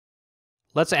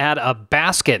Let's add a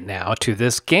basket now to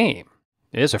this game.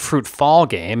 It is a fruit fall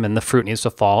game, and the fruit needs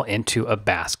to fall into a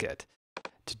basket.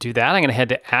 To do that, I'm going to head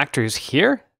to Actors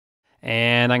here,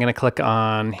 and I'm going to click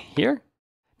on here,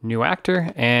 New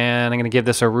Actor, and I'm going to give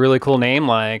this a really cool name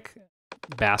like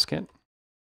Basket.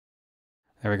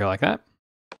 There we go, like that.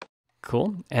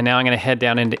 Cool. And now I'm going to head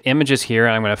down into Images here,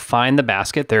 and I'm going to find the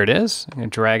basket. There it is. I'm going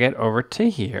to drag it over to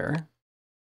here.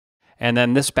 And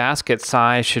then this basket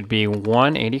size should be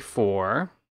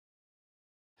 184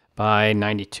 by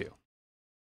 92.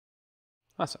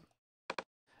 Awesome.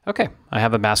 Okay, I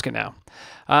have a basket now.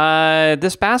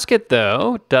 This basket,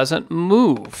 though, doesn't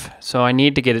move. So I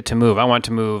need to get it to move. I want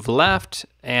to move left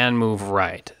and move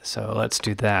right. So let's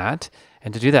do that.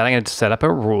 And to do that, I'm going to set up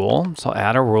a rule. So I'll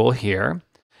add a rule here.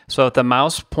 So if the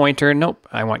mouse pointer, nope,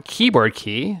 I want keyboard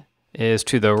key is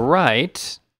to the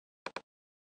right,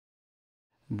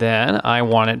 then I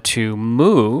want it to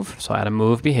move. So I add a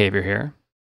move behavior here.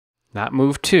 Not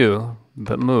move to,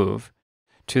 but move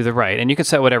to the right. And you can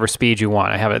set whatever speed you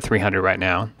want. I have it at 300 right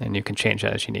now, and you can change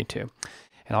that as you need to.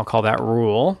 And I'll call that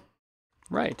rule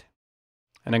right.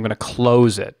 And I'm going to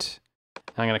close it.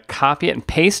 I'm going to copy it and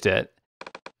paste it.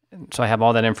 So I have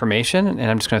all that information, and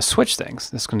I'm just going to switch things.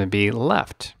 This is going to be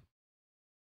left.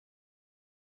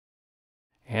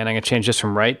 And I'm going to change this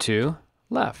from right to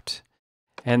left.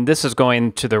 And this is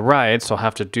going to the right, so I'll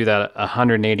have to do that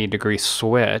 180-degree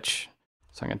switch.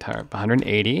 So I'm going to type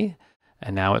 180,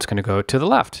 and now it's going to go to the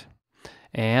left.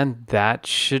 And that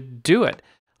should do it.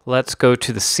 Let's go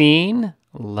to the scene,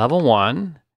 level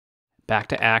 1, back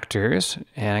to actors,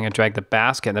 and I'm going to drag the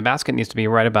basket. And the basket needs to be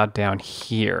right about down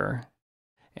here.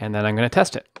 And then I'm going to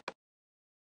test it.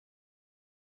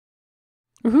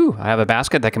 Woohoo! I have a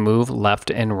basket that can move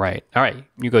left and right. All right,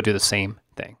 you go do the same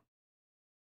thing.